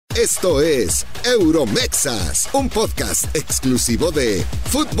Esto es Euromexas, un podcast exclusivo de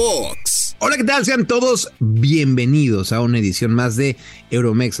Footbox. Hola, ¿qué tal? Sean todos bienvenidos a una edición más de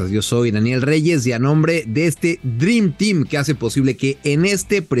Euromexas. Yo soy Daniel Reyes y a nombre de este Dream Team que hace posible que en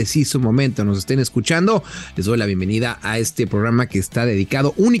este preciso momento nos estén escuchando, les doy la bienvenida a este programa que está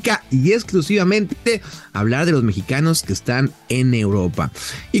dedicado única y exclusivamente a hablar de los mexicanos que están en Europa.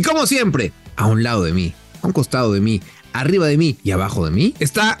 Y como siempre, a un lado de mí, a un costado de mí, arriba de mí y abajo de mí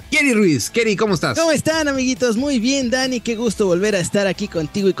está Keri Ruiz. Keri, ¿cómo estás? ¿Cómo están, amiguitos? Muy bien, Dani, qué gusto volver a estar aquí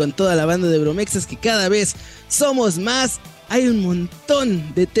contigo y con toda la banda de Euromexas, que cada vez somos más. Hay un montón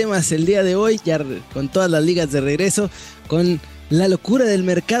de temas el día de hoy, ya con todas las ligas de regreso, con la locura del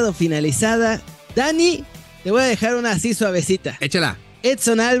mercado finalizada. Dani, te voy a dejar una así suavecita. Échala.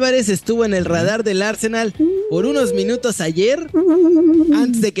 Edson Álvarez estuvo en el radar del Arsenal por unos minutos ayer,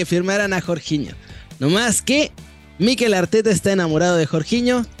 antes de que firmaran a Jorginho. No más que Mikel Arteta está enamorado de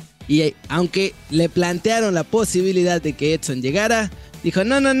Jorginho y aunque le plantearon la posibilidad de que Edson llegara, dijo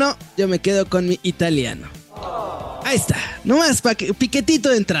no, yo me quedo con mi italiano. Ahí está, nomás piquetito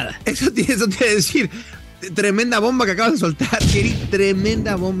de entrada. Eso te iba a decir, tremenda bomba que acabas de soltar, Keri,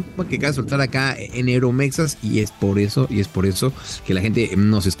 tremenda bomba que acabas de soltar acá en Euromexas y es por eso que la gente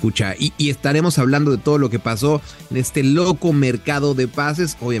nos escucha y estaremos hablando de todo lo que pasó en este loco mercado de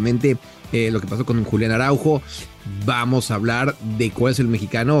pases, obviamente lo que pasó con Julián Araujo. Vamos a hablar de cuál es el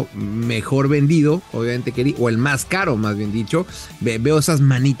mexicano mejor vendido, obviamente, Keri, o el más caro, más bien dicho. Veo esas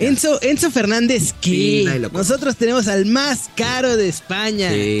manitas. Enzo Fernández, ¿qué? Sí, nosotros tenemos al más caro de España.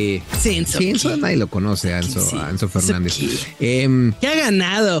 Sí. Enzo, nadie lo conoce, a Enzo Fernández. ¿Qué ha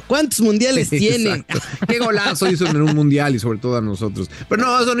ganado? ¿Cuántos mundiales tiene? Qué golazo hizo en un mundial y sobre todo a nosotros. Pero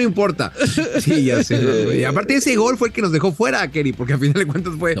no, eso no importa. Sí, ya sé. Y aparte ese gol fue el que nos dejó fuera, Keri, porque al final de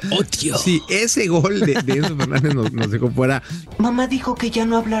cuentas fue... ¡Odio! Sí, ese gol de Enzo Fernández nos dejó fuera. Mamá dijo que ya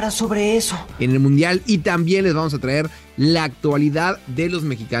no hablara sobre eso En el mundial, y también les vamos a traer la actualidad de los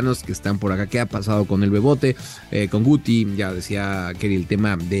mexicanos que están por acá. ¿Qué ha pasado con el Bebote, con Guti? Ya decía Keri el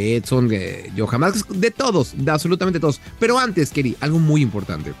tema de Edson, yo jamás, de todos, de absolutamente todos. Pero antes, Keri, algo muy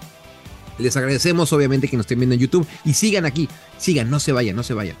importante. Les agradecemos obviamente que nos estén viendo en YouTube y sigan aquí, no se vayan.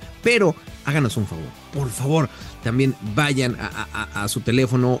 Pero háganos un favor, por favor, también vayan a su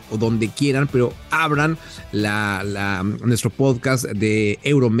teléfono o donde quieran, pero abran nuestro podcast de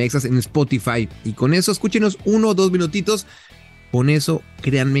Euromexas en Spotify y con eso escúchenos 1 o 2 minutitos. Con eso,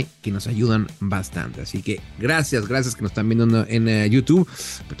 créanme que nos ayudan bastante. Así que gracias que nos están viendo en YouTube,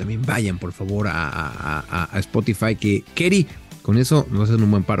 pero también vayan por favor a Spotify, que Keri, con eso nos hacen un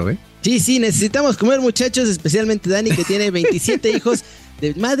buen paro, ¿eh? Sí, necesitamos comer, muchachos, especialmente Dani, que tiene 27 hijos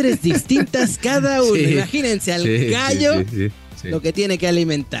de madres distintas cada uno. Sí, imagínense al gallo lo que tiene que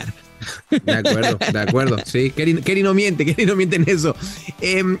alimentar. De acuerdo. Sí, Keri no miente en eso.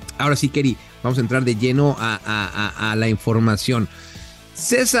 Ahora sí, Keri, vamos a entrar de lleno a la información.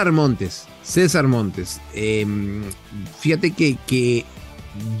 César Montes. Fíjate que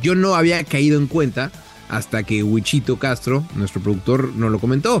yo no había caído en cuenta hasta que Huichito Castro, nuestro productor, nos lo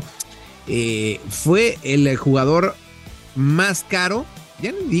comentó. Fue el jugador más caro,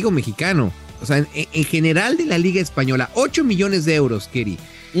 ya no digo mexicano, o sea, en general de la Liga Española. 8 millones de euros, Keri.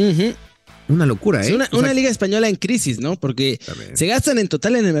 Uh-huh. Una locura, ¿eh? Es una Liga Española en crisis, ¿no? Porque se gastan en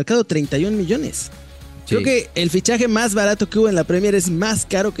total en el mercado 31 millones. Sí. Creo que el fichaje más barato que hubo en la Premier es más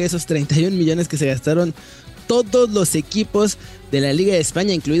caro que esos 31 millones que se gastaron todos los equipos de la Liga de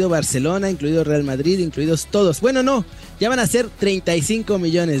España, incluido Barcelona, incluido Real Madrid, incluidos todos. Bueno, no, ya van a ser 35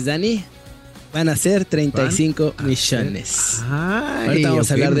 millones, Dani. Van a ser 35 millones. Ahorita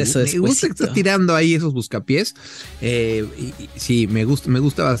vamos a hablar de eso después. Me gusta que estás tirando ahí esos buscapiés. Sí, me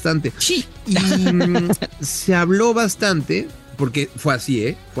gusta bastante. Sí. Y se habló bastante, porque fue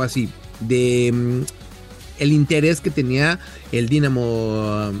así, de el interés que tenía el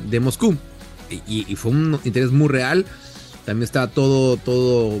Dinamo de Moscú. Y fue un interés muy real. También estaba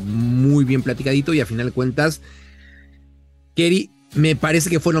todo muy bien platicadito. Y a final de cuentas, Keri, me parece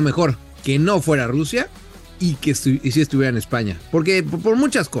que fue lo mejor que no fuera Rusia y que sí estuviera en España. Porque por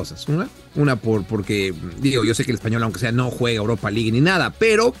muchas cosas. Una porque, digo, yo sé que el español, aunque sea, no juega Europa League ni nada,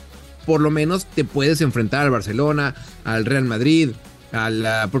 pero por lo menos te puedes enfrentar al Barcelona, al Real Madrid, al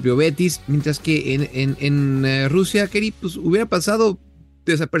propio Betis, mientras que en Rusia, Keri, pues hubiera pasado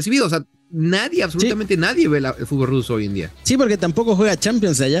desapercibido. O sea, absolutamente nadie ve el fútbol ruso hoy en día. Sí, porque tampoco juega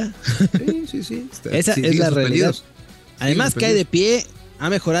Champions allá. Sí. Esa es la realidad. Además, cae de pie. Ha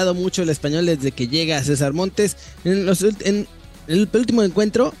mejorado mucho el español desde que llega César Montes. En el último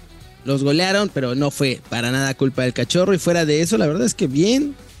encuentro los golearon, pero no fue para nada culpa del cachorro. Y fuera de eso, la verdad es que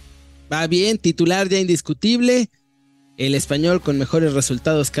bien. Va bien, titular ya indiscutible. el Español con mejores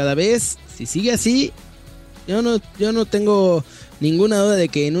resultados cada vez. Si sigue así, yo no tengo ninguna duda de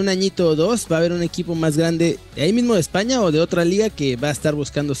que en un añito o dos va a haber un equipo más grande de ahí mismo de España o de otra liga que va a estar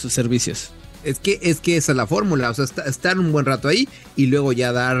buscando sus servicios. Es que esa es la fórmula, o sea, estar un buen rato ahí y luego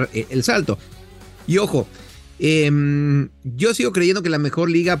ya dar el salto. Y ojo, yo sigo creyendo que la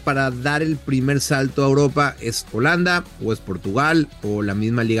mejor liga para dar el primer salto a Europa es Holanda, o es Portugal, o la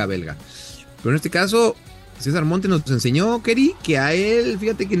misma liga belga. Pero en este caso, César Montes nos enseñó, Keri, que a él,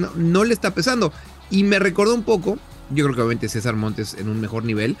 fíjate que no le está pesando. Y me recordó un poco, yo creo que obviamente César Montes en un mejor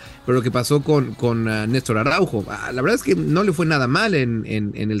nivel, pero lo que pasó con Néstor Araujo. La verdad es que no le fue nada mal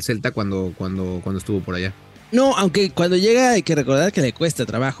en el Celta cuando estuvo por allá. No, aunque cuando llega hay que recordar que le cuesta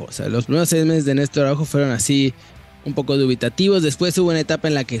trabajo. O sea, los primeros 6 meses de Néstor Araujo fueron así un poco dubitativos. Después hubo una etapa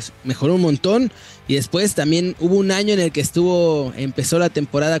en la que mejoró un montón. Y después también hubo un año en el que empezó la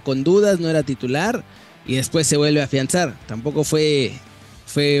temporada con dudas, no era titular. Y después se vuelve a afianzar. Tampoco fue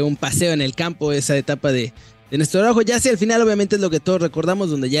un paseo en el campo esa etapa de Néstor Araujo. Ya hacia el final obviamente es lo que todos recordamos,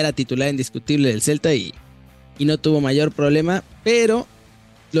 donde ya era titular indiscutible del Celta y no tuvo mayor problema. Pero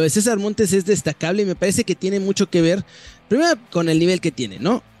lo de César Montes es destacable y me parece que tiene mucho que ver, primero con el nivel que tiene,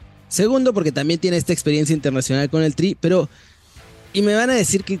 ¿no? Segundo, porque también tiene esta experiencia internacional con el Tri, y me van a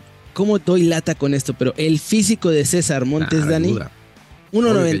decir que cómo doy lata con esto, pero el físico de César Montes, Dani,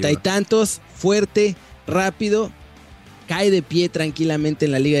 1.90 y tantos, fuerte, rápido, cae de pie tranquilamente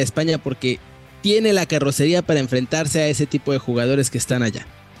en la Liga de España porque tiene la carrocería para enfrentarse a ese tipo de jugadores que están allá.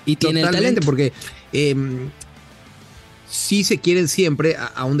 Y tiene el talento. Porque sí se quieren siempre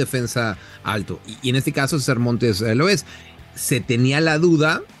a un defensa alto. Y en este caso César Montes lo es. Se tenía la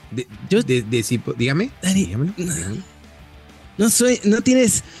duda de si... Dígame. Dani, dígamelo. No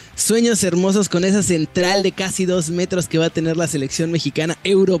tienes sueños hermosos con esa central de casi 2 metros que va a tener la selección mexicana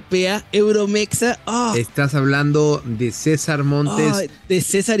europea, Euromexa. Oh. Estás hablando de César Montes. Oh, de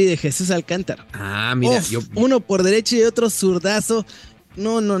César y de Jesús Alcántara. Mira, uno por derecha y otro zurdazo.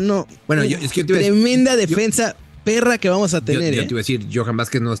 No. Bueno, es que tremenda defensa. Perra que vamos a tener. Yo te iba a decir, Johan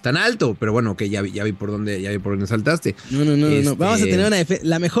Vázquez no es tan alto, pero bueno, que ya vi por dónde saltaste. No. Vamos a tener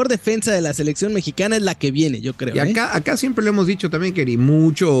la mejor defensa de la selección mexicana es la que viene, yo creo. Y acá siempre lo hemos dicho también, Keri,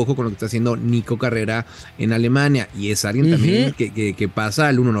 mucho ojo con lo que está haciendo Nico Carrera en Alemania. Y es alguien también que pasa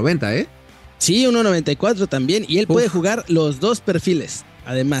al 1.90, ¿eh? Sí, 1.94 también. Y él puede jugar los dos perfiles,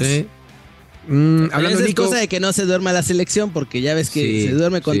 además. Sí. Hablando de Nico, es cosa de que no se duerma la selección, porque ya ves que se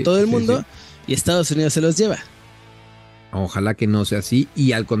duerme con todo el mundo y Estados Unidos se los lleva. Ojalá que no sea así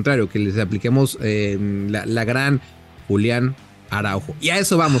y al contrario, que les apliquemos la gran Julián Araujo. Y a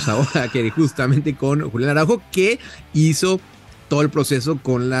eso vamos ahora, que justamente con Julián Araujo, que hizo todo el proceso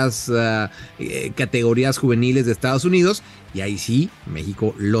con las categorías juveniles de Estados Unidos. Y ahí sí,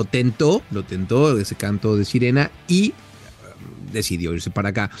 México lo tentó ese canto de sirena y decidió irse para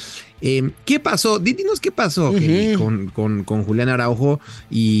acá. ¿Qué pasó? Dinos qué pasó con Julián Araujo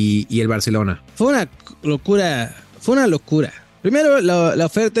y el Barcelona. Fue una locura. Primero, la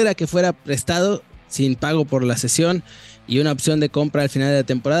oferta era que fuera prestado sin pago por la cesión y una opción de compra al final de la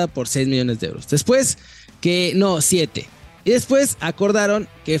temporada por 6 millones de euros. Después, 7. Y después acordaron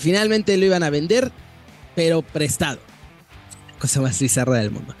que finalmente lo iban a vender, pero prestado. Cosa más bizarra del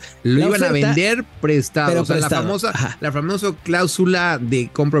mundo. Lo iban a vender prestado. O sea, prestado. La famosa cláusula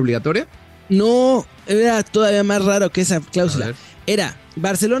de compra obligatoria. No, era todavía más raro que esa cláusula. Era,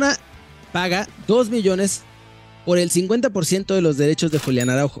 Barcelona paga 2 millones por el 50% de los derechos de Julián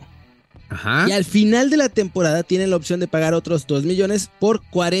Araujo. Ajá. Y al final de la temporada tienen la opción de pagar otros 2 millones por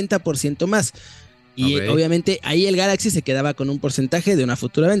 40% más. Y obviamente ahí el Galaxy se quedaba con un porcentaje de una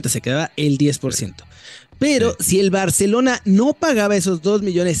futura venta, se quedaba el 10%. Pero si el Barcelona no pagaba esos 2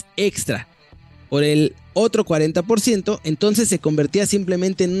 millones extra por el otro 40%, entonces se convertía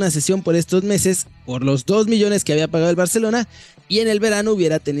simplemente en una cesión por estos meses por los 2 millones que había pagado el Barcelona y en el verano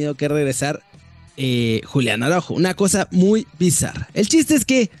hubiera tenido que regresar Julián Araujo. Una cosa muy bizarra. El chiste es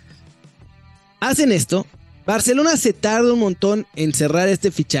que hacen esto. Barcelona se tarda un montón en cerrar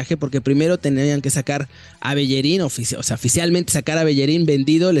este fichaje porque primero tenían que sacar a Bellerín, oficialmente sacar a Bellerín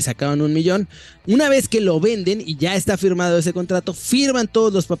vendido, le sacaron 1 millón. Una vez que lo venden y ya está firmado ese contrato, firman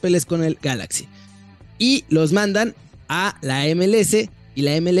todos los papeles con el Galaxy y los mandan a la MLS y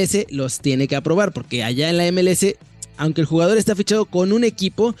la MLS los tiene que aprobar porque allá en la MLS, aunque el jugador está fichado con un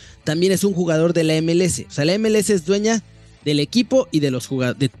equipo, también es un jugador de la MLS. O sea, la MLS es dueña del equipo y de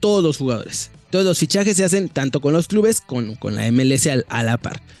todos los jugadores. Todos los fichajes se hacen tanto con los clubes con la MLS a la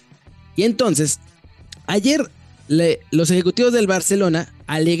par. Y entonces, ayer los ejecutivos del Barcelona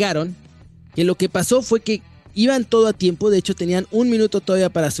alegaron que lo que pasó fue que iban todo a tiempo, de hecho tenían 1 minuto todavía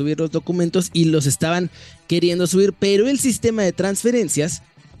para subir los documentos y los estaban queriendo subir, pero el sistema de transferencias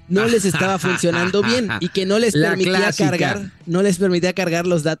no les estaba funcionando bien y que no les permitía cargar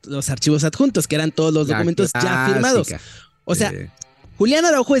los archivos adjuntos, que eran todos los documentos ya firmados. O sea, Julián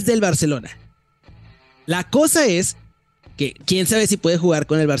Araujo es del Barcelona. La cosa es que quién sabe si puede jugar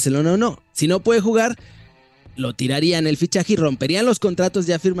con el Barcelona o no. Si no puede jugar, lo tirarían el fichaje y romperían los contratos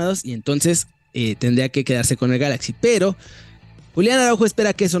ya firmados y entonces tendría que quedarse con el Galaxy. Pero Julián Araujo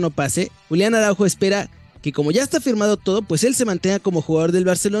espera que eso no pase. Julián Araujo espera que como ya está firmado todo, pues él se mantenga como jugador del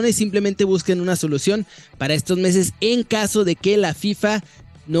Barcelona y simplemente busquen una solución para estos meses en caso de que la FIFA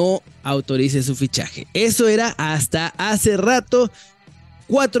no autorice su fichaje. Eso era hasta hace rato,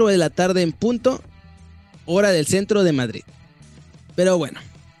 4 de la tarde en punto, hora del centro de Madrid. Pero bueno,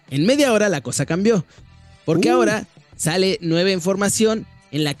 en media hora la cosa cambió, porque ahora sale nueva información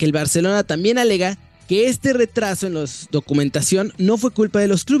en la que el Barcelona también alega que este retraso en la documentación no fue culpa de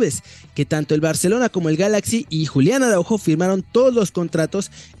los clubes, que tanto el Barcelona como el Galaxy y Julián Araujo firmaron todos los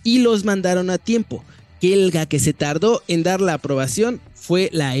contratos y los mandaron a tiempo, que el que se tardó en dar la aprobación fue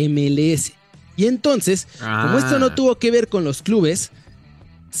la MLS. Y entonces, como esto no tuvo que ver con los clubes,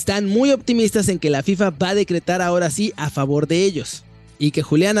 están muy optimistas en que la FIFA va a decretar ahora sí a favor de ellos, y que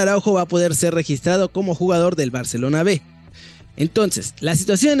Julián Araujo va a poder ser registrado como jugador del Barcelona B. Entonces, la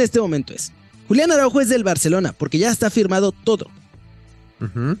situación en este momento es: Julián Araujo es del Barcelona porque ya está firmado todo.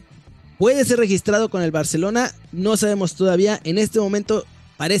 ¿Puede ser registrado con el Barcelona? No sabemos todavía. En este momento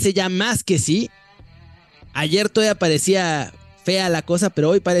parece ya más que sí. Ayer todavía parecía fea la cosa, pero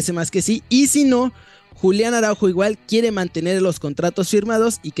hoy parece más que sí. Y si no, Julián Araujo igual quiere mantener los contratos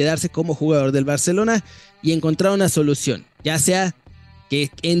firmados y quedarse como jugador del Barcelona y encontrar una solución. Ya sea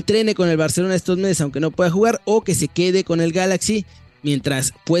que entrene con el Barcelona estos meses aunque no pueda jugar, o que se quede con el Galaxy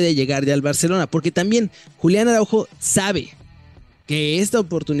mientras puede llegar ya al Barcelona, porque también Julián Araujo sabe que esta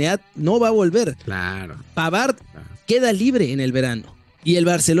oportunidad no va a volver. Claro. Pavard queda libre en el verano y el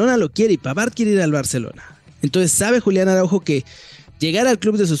Barcelona lo quiere y Pavard quiere ir al Barcelona. Entonces sabe Julián Araujo que llegar al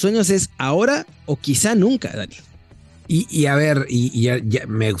club de sus sueños es ahora o quizá nunca, Dani. Y a ver, ya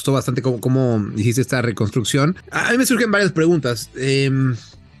me gustó bastante cómo hiciste esta reconstrucción. A mí me surgen varias preguntas.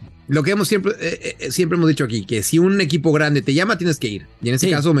 Lo que siempre hemos dicho aquí, que si un equipo grande te llama, tienes que ir. Y en este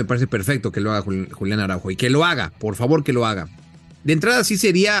caso me parece perfecto que lo haga Julián Araujo. Y que lo haga, por favor que lo haga. De entrada sí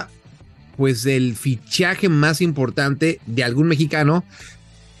sería pues el fichaje más importante de algún mexicano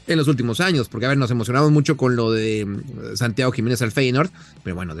en los últimos años. Porque a ver, nos emocionamos mucho con lo de Santiago Jiménez al Feyenoord.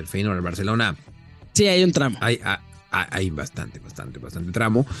 Pero bueno, del Feyenoord al Barcelona. Sí, hay un tramo. Hay bastante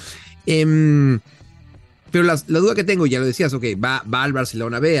tramo. Pero la duda que tengo, ya lo decías, ok, va al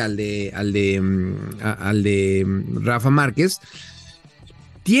Barcelona B, al de Rafa Márquez.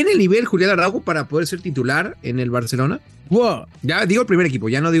 ¿Tiene el nivel Julián Araujo para poder ser titular en el Barcelona? Wow. Ya digo el primer equipo,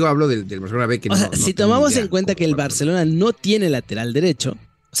 ya no hablo del Barcelona B. Que si tomamos en cuenta que el Barcelona no tiene lateral derecho,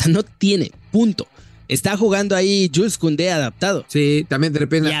 o sea, no tiene, punto. Está jugando ahí Jules Koundé adaptado. Sí, también de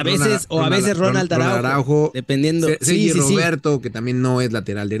repente. Y a veces Ronald Araujo. Dependiendo. Sí, Roberto, que también no es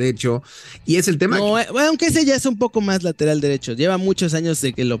lateral derecho. Y es el tema. No, aunque ese ya es un poco más lateral derecho. Lleva muchos años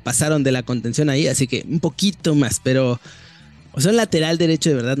de que lo pasaron de la contención ahí, así que un poquito más, pero. O sea, un lateral derecho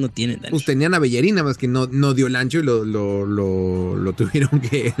de verdad no tienen, Dani. Pues tenían a Bellerín, nada más que no dio el ancho y lo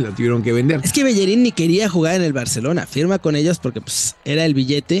tuvieron que vender. Es que Bellerín ni quería jugar en el Barcelona. Firma con ellos porque pues era el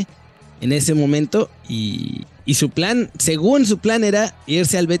billete en ese momento y su plan, según su plan, era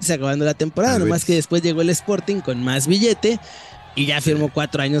irse al Betis acabando la temporada, nomás que después llegó el Sporting con más billete y ya firmó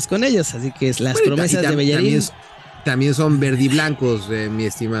 4 años con ellos, así que las promesas de Bellerín también son verdiblancos, mi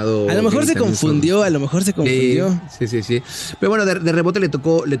estimado. A lo mejor se confundió, Sí. Pero bueno, de rebote le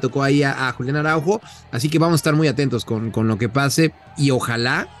tocó ahí a Julián Araujo, así que vamos a estar muy atentos con lo que pase y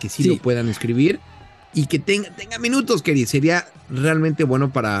ojalá que sí lo puedan escribir. Y que tenga minutos, que sería realmente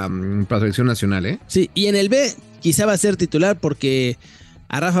bueno para selección nacional, ¿eh? Sí, y en el B quizá va a ser titular porque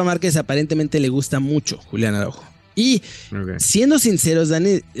a Rafa Márquez aparentemente le gusta mucho Julián Araujo. Y siendo sinceros,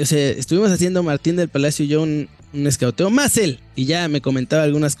 Dani, o sea, estuvimos haciendo Martín del Palacio y yo un escauteo, más él, y ya me comentaba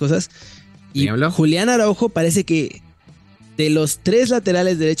algunas cosas. Y Julián Araujo parece que de los 3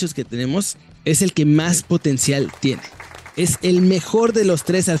 laterales derechos que tenemos, es el que más potencial tiene. Es el mejor de los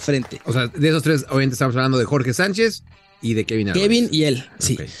 3 al frente. O sea, de esos 3, obviamente estamos hablando de Jorge Sánchez y de Kevin Álvarez. Kevin y él,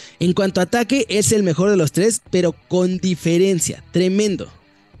 sí. Okay. En cuanto a ataque, es el mejor de los 3, pero con diferencia, tremendo.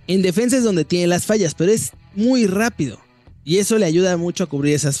 En defensa es donde tiene las fallas, pero es muy rápido. Y eso le ayuda mucho a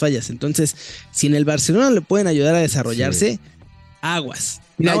cubrir esas fallas. Entonces, si en el Barcelona le pueden ayudar a desarrollarse, aguas.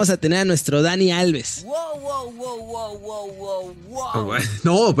 Vamos a tener a nuestro Dani Alves.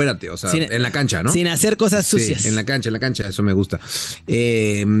 No, espérate, o sea, en la cancha, ¿no? Sin hacer cosas sucias. Sí, en la cancha, eso me gusta.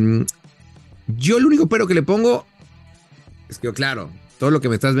 Yo lo único pero que le pongo es que, claro, todo lo que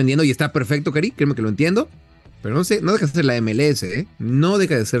me estás vendiendo y está perfecto, Cari, créeme que lo entiendo. Pero no deja de ser la MLS, ¿eh? No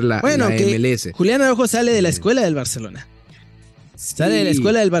deja de ser la MLS. Julián Araujo sale de la escuela del Barcelona. Sí. Sale de la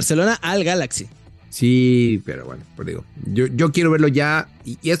escuela del Barcelona al Galaxy. Sí, pero bueno, pues digo, yo quiero verlo ya,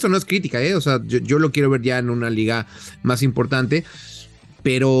 y esto no es crítica, ¿eh? O sea, yo lo quiero ver ya en una liga más importante,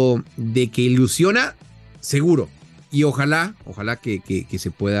 pero de que ilusiona, seguro. Y ojalá que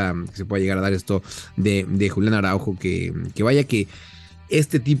se pueda llegar a dar esto de Julián Araujo, que vaya que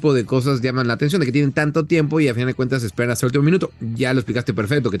este tipo de cosas llaman la atención, de que tienen tanto tiempo y a final de cuentas esperan hasta el último minuto. Ya lo explicaste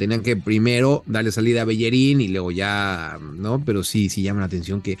perfecto, que tenían que primero darle salida a Bellerín y luego ya, ¿no? Pero sí llama la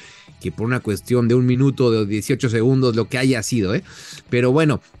atención que por una cuestión de un minuto, de 18 segundos, lo que haya sido, ¿eh? Pero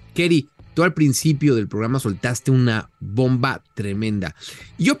bueno, Kerry, tú al principio del programa soltaste una bomba tremenda.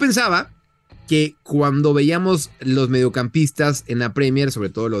 Y yo pensaba que cuando veíamos los mediocampistas en la Premier, sobre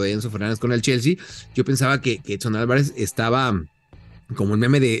todo lo de Enzo Fernández con el Chelsea, yo pensaba que Edson Álvarez estaba como el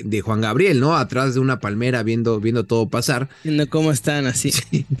meme de Juan Gabriel, ¿no? Atrás de una palmera viendo todo pasar. Viendo cómo están así,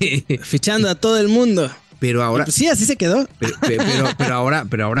 fichando a todo el mundo. Pero ahora... Pues sí, así se quedó. Pero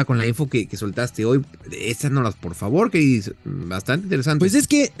ahora con la info que soltaste hoy, échanoslas por favor, que es bastante interesante. Pues es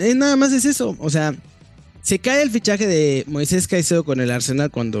que nada más es eso, o sea, se cae el fichaje de Moisés Caicedo con el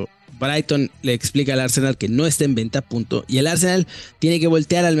Arsenal cuando Brighton le explica al Arsenal que no está en venta, punto. Y el Arsenal tiene que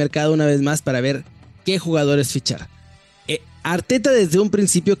voltear al mercado una vez más para ver qué jugadores fichar. Arteta desde un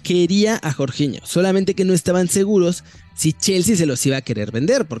principio quería a Jorginho, solamente que no estaban seguros si Chelsea se los iba a querer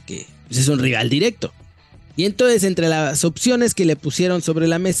vender, porque es un rival directo. Y entonces entre las opciones que le pusieron sobre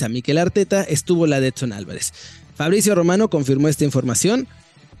la mesa Mikel Arteta estuvo la de Edson Álvarez. Fabrizio Romano confirmó esta información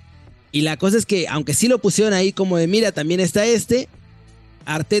y la cosa es que aunque sí lo pusieron ahí como de mira también está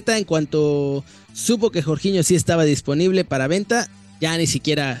Arteta en cuanto supo que Jorginho sí estaba disponible para venta, ya ni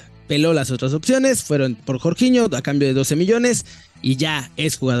siquiera peló las otras opciones, fueron por Jorginho a cambio de 12 millones y ya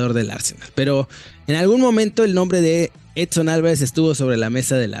es jugador del Arsenal. Pero en algún momento el nombre de Edson Álvarez estuvo sobre la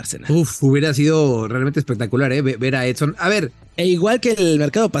mesa del Arsenal. Hubiera sido realmente espectacular, ver a Edson. A ver. E igual que el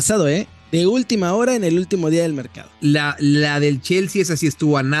mercado pasado, de última hora en el último día del mercado. La del Chelsea, esa sí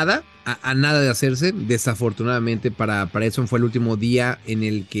estuvo a nada de hacerse. Desafortunadamente para Edson fue el último día en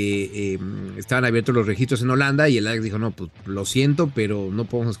el que estaban abiertos los registros en Holanda y el Ajax dijo, no, pues lo siento, pero no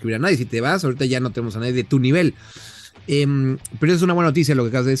podemos escribir a nadie. Si te vas, ahorita ya no tenemos a nadie de tu nivel. Pero es una buena noticia lo que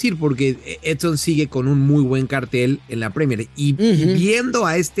acabas de decir, porque Edson sigue con un muy buen cartel en la Premier. Y viendo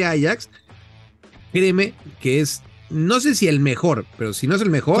a este Ajax, créeme que es... No sé si el mejor, pero si no es el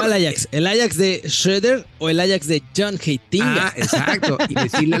mejor... ¿Cuál Ajax? ¿El Ajax de Schröder o el Ajax de John Heitinga? Ah, exacto. Y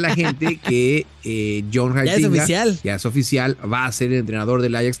decirle a la gente que John Heitinga ya es oficial, va a ser el entrenador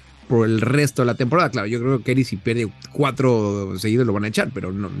del Ajax por el resto de la temporada. Claro, yo creo que Kerry si pierde 4 seguidos lo van a echar,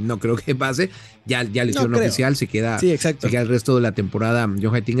 pero no creo que pase. Ya lo hicieron oficial, se queda el resto de la temporada.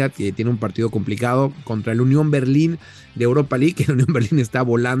 John Heitinga tiene un partido complicado contra el Unión Berlín de Europa League, que el Unión Berlín está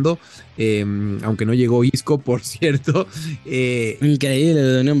volando, aunque no llegó Isco, por cierto. Increíble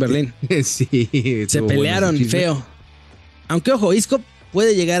de Unión Berlín. Sí. Se pelearon feo. Aunque ojo, Isco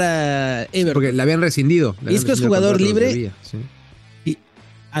puede llegar a Everton. Porque la habían rescindido. Isco es jugador libre.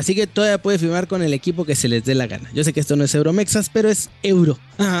 Así que todavía puede firmar con el equipo que se les dé la gana. Yo sé que esto no es Euromexas, pero es euro.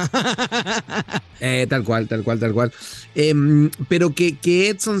 Tal cual. Pero que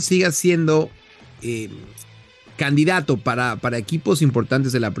Edson siga siendo candidato para equipos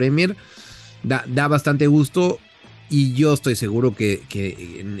importantes de la Premier da bastante gusto. Y yo estoy seguro que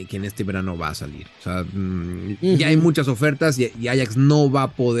en este verano va a salir. O sea, ya hay muchas ofertas y Ajax no va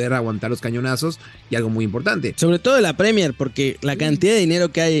a poder aguantar los cañonazos. Y algo muy importante. Sobre todo en la Premier, porque la cantidad de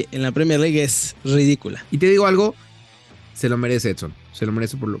dinero que hay en la Premier League es ridícula. Y te digo algo, se lo merece Edson. Se lo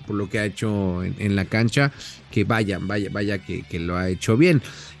merece por lo que ha hecho en la cancha. Que vaya que lo ha hecho bien.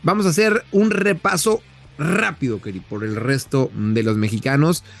 Vamos a hacer un repaso rápido, Keri, por el resto de los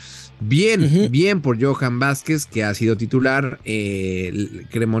mexicanos. Bien por Johan Vázquez, que ha sido titular. El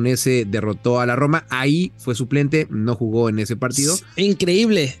Cremonese derrotó a la Roma. Ahí fue suplente, no jugó en ese partido.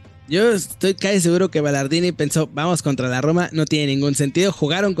 Increíble. Yo estoy casi seguro que Ballardini pensó, vamos contra la Roma, no tiene ningún sentido.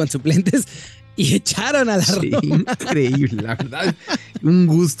 Jugaron con suplentes y echaron a la Roma. Increíble, la verdad. Un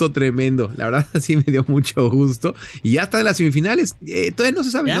gusto tremendo. La verdad, sí me dio mucho gusto. Y ya está en las semifinales. Todavía no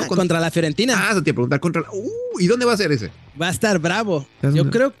se sabe, ¿no? Contra la Fiorentina. Eso te iba a preguntar. ¿Y dónde va a ser ese? Va a estar bravo. Yo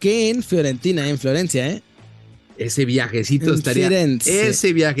creo que en Fiorentina, en Florencia, Ese viajecito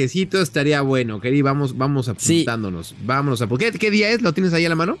estaría bueno, Keri. Vamos apuntándonos. Sí. Vámonos a... ¿Qué día es? ¿Lo tienes ahí a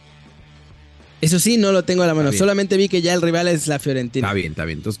la mano? Eso sí, no lo tengo a la mano. Solamente vi que ya el rival es la Fiorentina. Está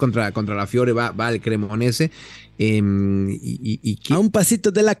bien. Entonces contra la Fiore va el Cremonese. A un pasito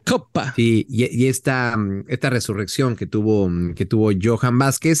de la Copa. Sí, y esta resurrección que tuvo Johan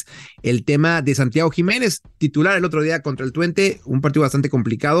Vázquez. El tema de Santiago Jiménez, titular el otro día contra el Twente. Un partido bastante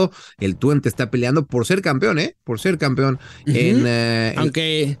complicado. El Twente está peleando por ser campeón, Por ser campeón.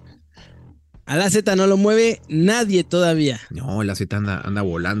 Aunque... a la Z no lo mueve nadie todavía. No, la Z anda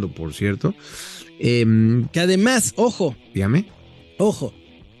volando, por cierto. Que además, ojo. Dígame. Ojo.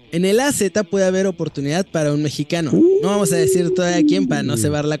 En el AZ puede haber oportunidad para un mexicano. No vamos a decir todavía quién para no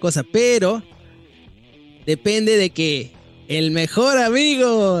cebar la cosa, pero depende de que el mejor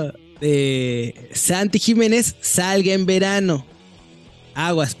amigo de Santi Jiménez salga en verano.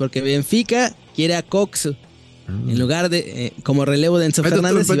 Aguas, porque Benfica quiere a Coxu. En lugar de, como relevo de Enzo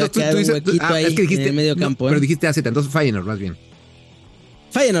Fernández, iba a quedar un huequito ahí es que dijiste, en el medio campo. Pero dijiste AZ, entonces Feyenoord más bien.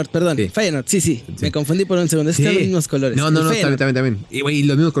 Feyenoord, perdón. Sí. Feyenoord, sí. Me confundí por un segundo. Es que los mismos colores. No, está bien. Y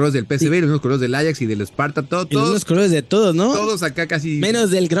los mismos colores del PSV, los mismos colores del Ajax y del Sparta, todos. Y los mismos colores de todos, ¿no? Todos acá casi.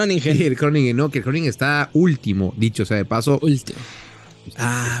 Menos del Groningen. Sí, el Groningen, no, que el Groningen está último, dicho sea de paso. Último.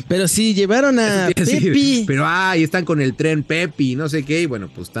 Pero sí, llevaron a Pepi. Pero ahí están con el tren Pepi, no sé qué, y bueno,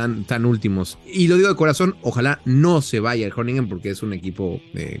 pues están últimos. Y lo digo de corazón, ojalá no se vaya el Groningen porque es un equipo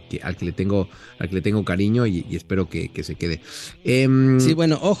al que le tengo cariño y espero que se quede. Sí,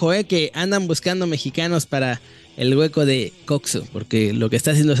 bueno, ojo, que andan buscando mexicanos para el hueco de Coxu, porque lo que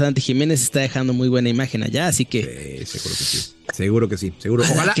está haciendo Santi Jiménez está dejando muy buena imagen allá, así que... Seguro que sí.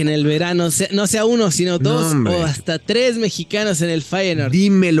 Ojalá que en el verano no sea uno, sino dos o hasta 3 mexicanos en el Feyenoord.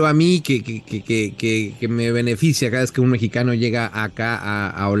 Dímelo a mí que me beneficia cada vez que un mexicano llega acá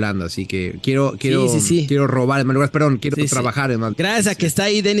a Holanda, así que quiero robar, quiero trabajar. Gracias a que está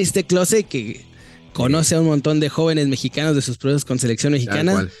ahí Denis de Close, que conoce a un montón de jóvenes mexicanos de sus procesos con selección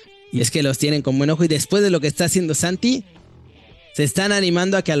mexicana. Y es que los tienen con buen ojo. Y después de lo que está haciendo Santi, se están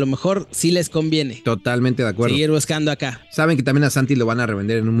animando a que a lo mejor sí les conviene. Totalmente de acuerdo. Seguir buscando acá. Saben que también a Santi lo van a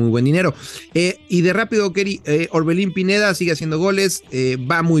revender en un muy buen dinero. Y de rápido, Keri, Orbelín Pineda sigue haciendo goles.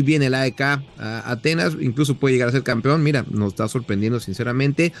 Va muy bien el AEK a Atenas. Incluso puede llegar a ser campeón. Mira, nos está sorprendiendo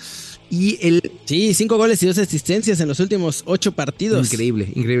sinceramente. Sí, 5 goles y 2 asistencias en los últimos 8 partidos.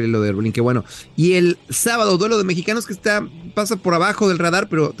 Increíble lo de Orbelín, qué bueno. Y el sábado, duelo de mexicanos que pasa por abajo del radar,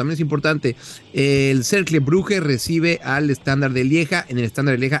 pero también es importante. El Cercle Brugge recibe al Standard de Lieja. En el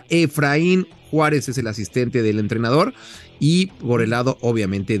Standard de Lieja, Efraín Juárez es el asistente del entrenador. Y por el lado,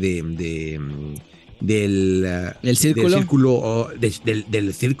 obviamente, del círculo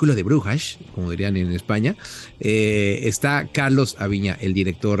de Brujas, como dirían en España, está Carlos Aviña, el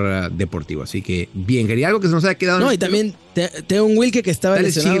director deportivo. Así que bien, quería algo que se nos haya quedado. No, y también Teo Wilke, que estaba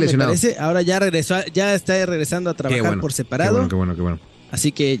lesionado, me parece. Ahora ya está regresando a trabajar por separado. Qué bueno.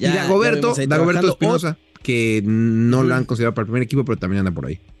 Así que ya. Y Dagoberto Espinosa, que no lo han considerado para el primer equipo, pero también anda por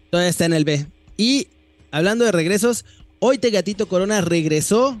ahí. Todavía está en el B. Y hablando de regresos, hoy Tegatito Corona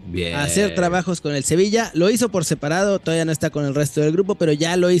regresó a hacer trabajos con el Sevilla. Lo hizo por separado, todavía no está con el resto del grupo, pero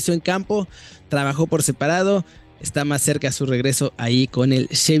ya lo hizo en campo. Trabajó por separado. Está más cerca su regreso ahí con el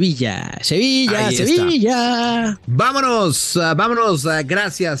Sevilla. Sevilla. Vámonos.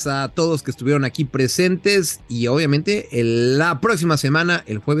 Gracias a todos que estuvieron aquí presentes. Y obviamente la próxima semana,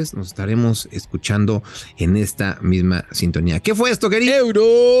 el jueves, nos estaremos escuchando en esta misma sintonía. ¿Qué fue esto, querido?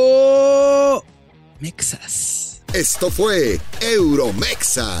 Euromexas. Esto fue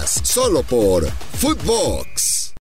Euromexas, solo por Footbox.